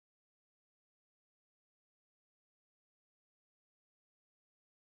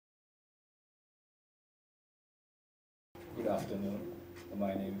afternoon.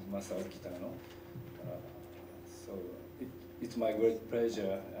 My name is Masao Kitano. It's my great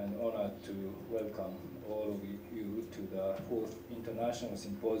pleasure and honor to welcome all of you to the 4th International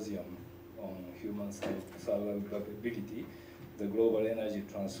Symposium on Human Survivability, the Global Energy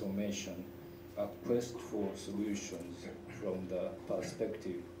Transformation, a quest for solutions from the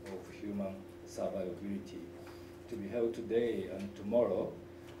perspective of human survivability, to be held today and tomorrow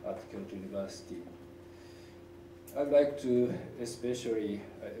at Kyoto University. I'd like to especially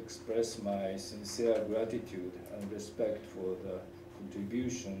express my sincere gratitude and respect for the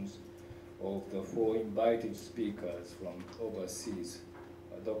contributions of the 4 invited speakers from overseas.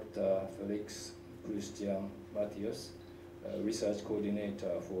 Dr. Felix Christian Matthias, Research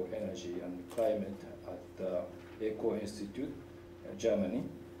Coordinator for Energy and Climate at the Eco Institute, Germany.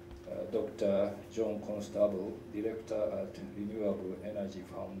 Dr. John Constable, Director at Renewable Energy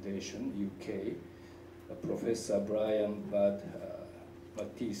Foundation, UK. Professor Brian Bad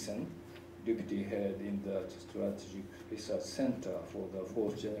Mathisen, Deputy Head in the Strategic Research Center for the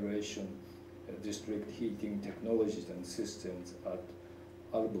 4th Generation District Heating Technologies and Systems at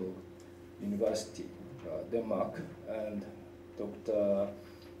Aalborg University, Denmark, and Dr.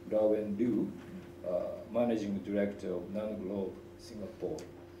 Rawen Liu, Managing Director of NanoGlobe, Singapore.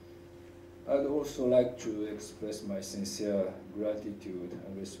 I'd also like to express my sincere gratitude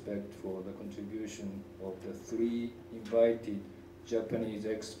and respect for the contribution of the 3 invited Japanese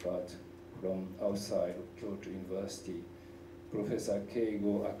experts from outside of Kyoto University. Professor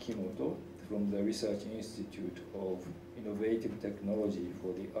Keigo Akimoto from the Research Institute of Innovative Technology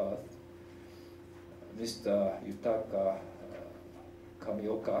for the Earth, Mr. Yutaka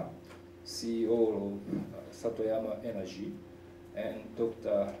Kamioka, CEO of Satoyama Energy, and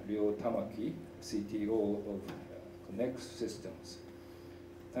Dr. Ryo Tamaki, CTO of Connect Systems.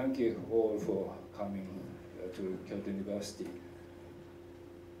 Thank you all for coming to Kyoto University.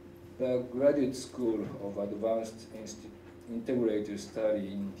 The Graduate School of Advanced Integrated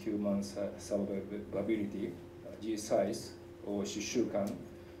Study in Human Survivability, GSIS, or Shishukan,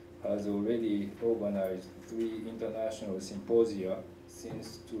 has already organized 3 international symposia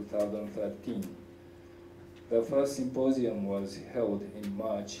since 2013. The first symposium was held in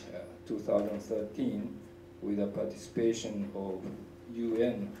March 2013 with the participation of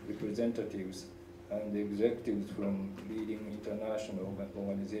UN representatives and executives from leading international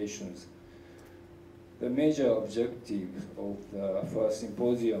organizations. The major objective of the first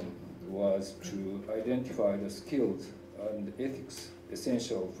symposium was to identify the skills and ethics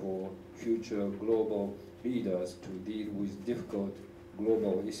essential for future global leaders to deal with difficult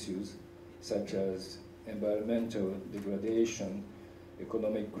global issues such as environmental degradation,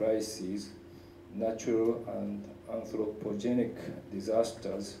 economic crises, natural and anthropogenic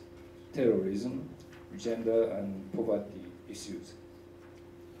disasters, terrorism, gender and poverty issues.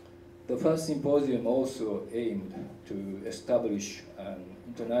 The first symposium also aimed to establish an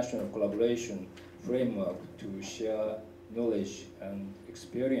international collaboration framework to share knowledge and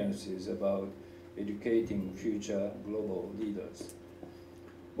experiences about educating future global leaders.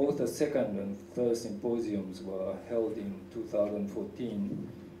 Both the second and third symposiums were held in 2014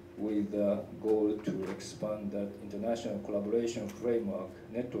 with the goal to expand that international collaboration framework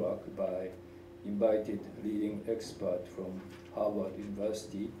network by invited leading experts from Harvard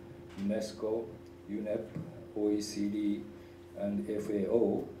University, UNESCO, UNEP, OECD, and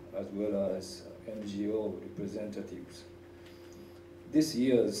FAO, as well as NGO representatives. This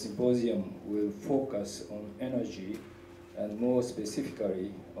year's symposium will focus on energy and more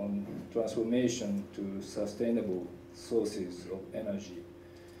specifically on transformation to sustainable sources of energy.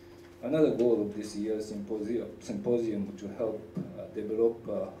 Another goal of this year's symposium to help develop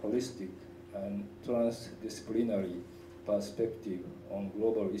a holistic and transdisciplinary perspective on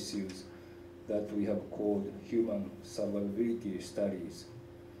global issues that we have called human survivability studies.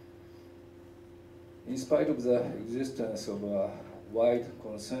 In spite of the existence of a wide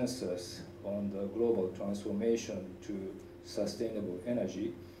consensus on the global transformation to sustainable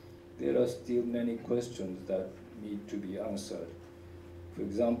energy, there are still many questions that need to be answered. For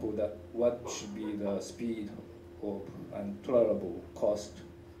example, what should be the speed of and tolerable cost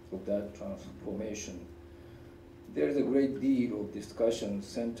of that transformation? There is a great deal of discussion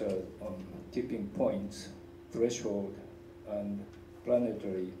centered on tipping points, threshold, and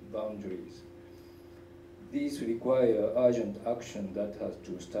planetary boundaries. These require urgent action that has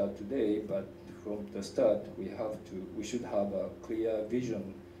to start today, but from the start we should have a clear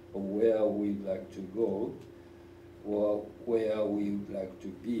vision of where we'd like to go or where we would like to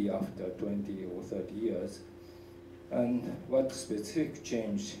be after 20 or 30 years, and what specific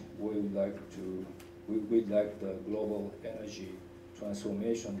change we we'd like the global energy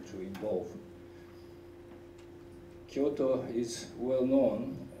transformation to involve. Kyoto is well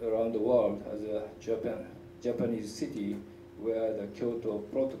known around the world as a Japanese city where the Kyoto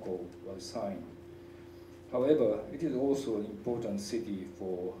Protocol was signed. However, it is also an important city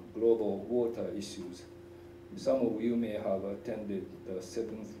for global water issues. Some of you may have attended the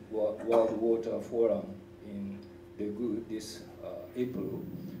 7th World Water Forum in Daegu this April.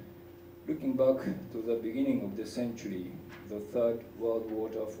 Looking back to the beginning of the century, the 3rd World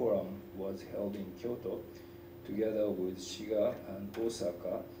Water Forum was held in Kyoto, together with Shiga and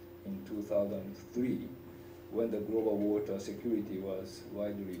Osaka in 2003, when the global water security was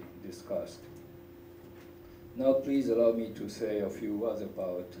widely discussed. Now please allow me to say a few words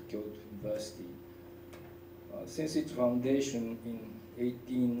about Kyoto University. Since its foundation in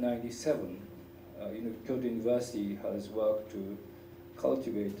 1897, Kyoto University has worked to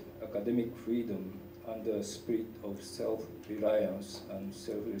cultivate academic freedom under a spirit of self-reliance and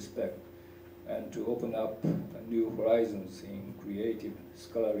self-respect, and to open up new horizons in creative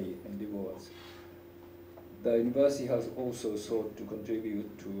scholarly endeavors. The university has also sought to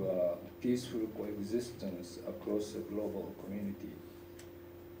contribute to peaceful coexistence across the global community.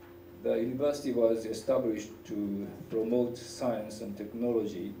 The university was established to promote science and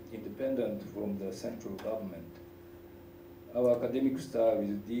technology independent from the central government. Our academic style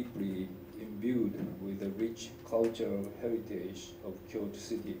is deeply imbued with the rich cultural heritage of Kyoto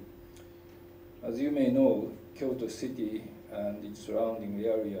City. As you may know, Kyoto City and its surrounding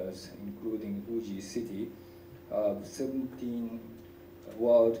areas, including Uji City, have 17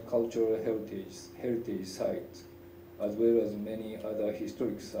 World Cultural Heritage sites, as well as many other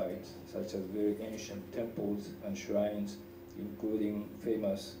historic sites, such as very ancient temples and shrines, including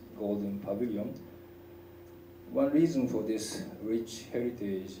famous Golden Pavilion. One reason for this rich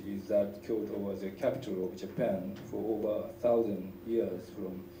heritage is that Kyoto was the capital of Japan for over 1,000 years,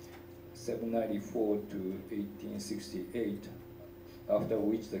 from 794 to 1868, after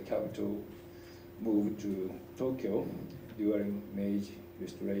which the capital moved to Tokyo during Meiji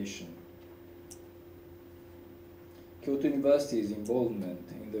Restoration. Kyoto University's involvement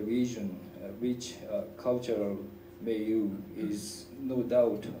in the region, rich cultural milieu, is no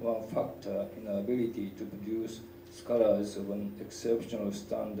doubt one factor in our ability to produce scholars of an exceptional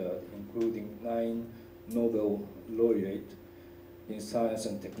standard, including 9 Nobel laureates in science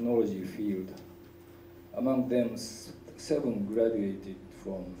and technology field. Among them, 7 graduated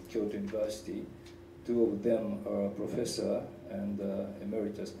from Kyoto University. 2 of them are a professor and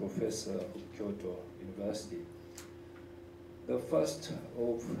emeritus professor of Kyoto University. The first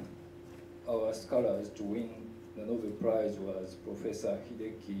of our scholars to win the Nobel Prize was Professor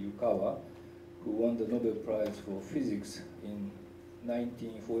Hideki Yukawa, who won the Nobel Prize for Physics in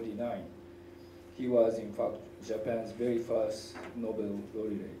 1949. He was, in fact, Japan's very first Nobel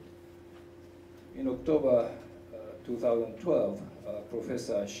laureate. In October 2012,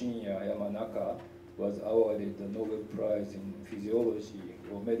 Professor Shinya Yamanaka was awarded the Nobel Prize in Physiology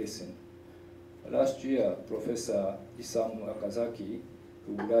or Medicine. Last year, Professor Isamu Akazaki,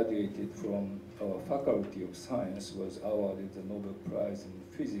 who graduated from our Faculty of Science, was awarded the Nobel Prize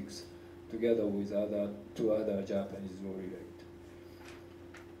in Physics, together with 2 other Japanese laureates.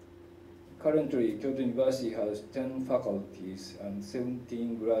 Currently, Kyoto University has 10 faculties and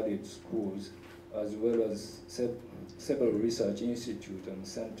 17 graduate schools, as well as several research institutes and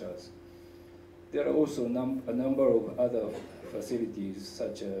centers. There are also a number of other facilities,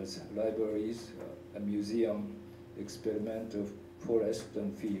 such as libraries, a museum, experimental forest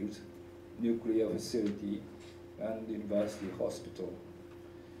and fields, nuclear facility, and university hospital.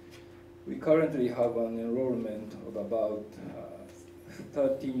 We currently have an enrollment of about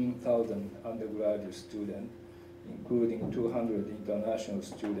 13,000 undergraduate students, including 200 international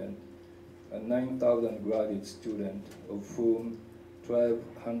students, and 9,000 graduate students, of whom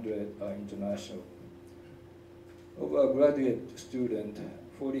 1,200 are international. Of our graduate students,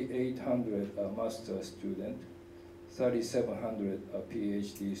 4,800 are master's students, 3,700 are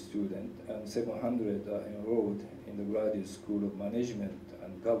PhD students, and 700 are enrolled in the Graduate School of Management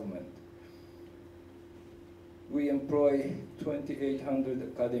and Government. We employ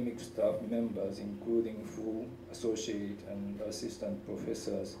 2,800 academic staff members, including full associate and assistant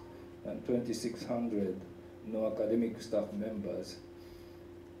professors, and 2,600 non-academic staff members.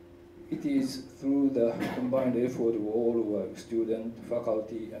 It is through the combined effort of all our students,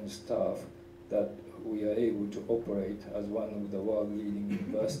 faculty, and staff that we are able to operate as one of the world-leading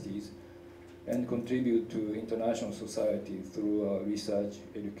universities and contribute to international society through our research,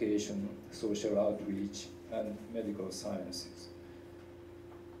 education, social outreach, and medical sciences.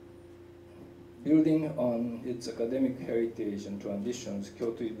 Building on its academic heritage and traditions,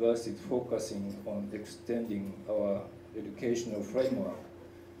 Kyoto University is focusing on extending our educational framework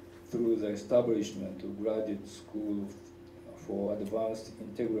through the establishment of graduate school for advanced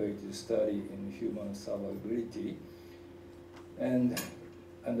integrated study in human survivability and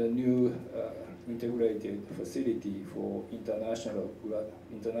a new integrated facility for international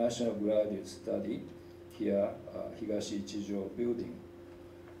graduate study here, Higashi Ichijo building.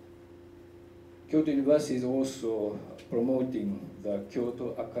 Kyoto University is also promoting the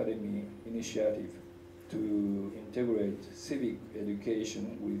Kyoto Academy initiative to integrate civic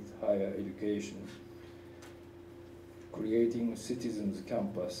education with higher education, creating citizens'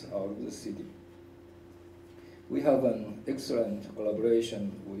 campus out of the city. We have an excellent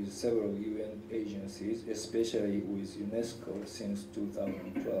collaboration with several UN agencies, especially with UNESCO since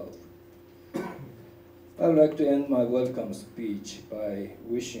 2012. I would like to end my welcome speech by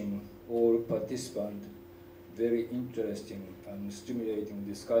wishing all participants very interesting and stimulating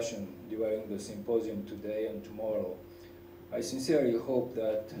discussion during the symposium today and tomorrow. I sincerely hope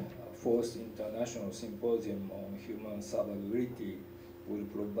that fourth International Symposium on Human Survivability will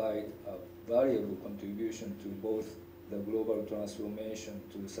provide a valuable contribution to both the global transformation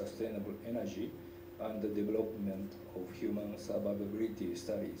to sustainable energy and the development of human survivability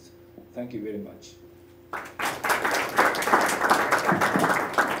studies. Thank you very much.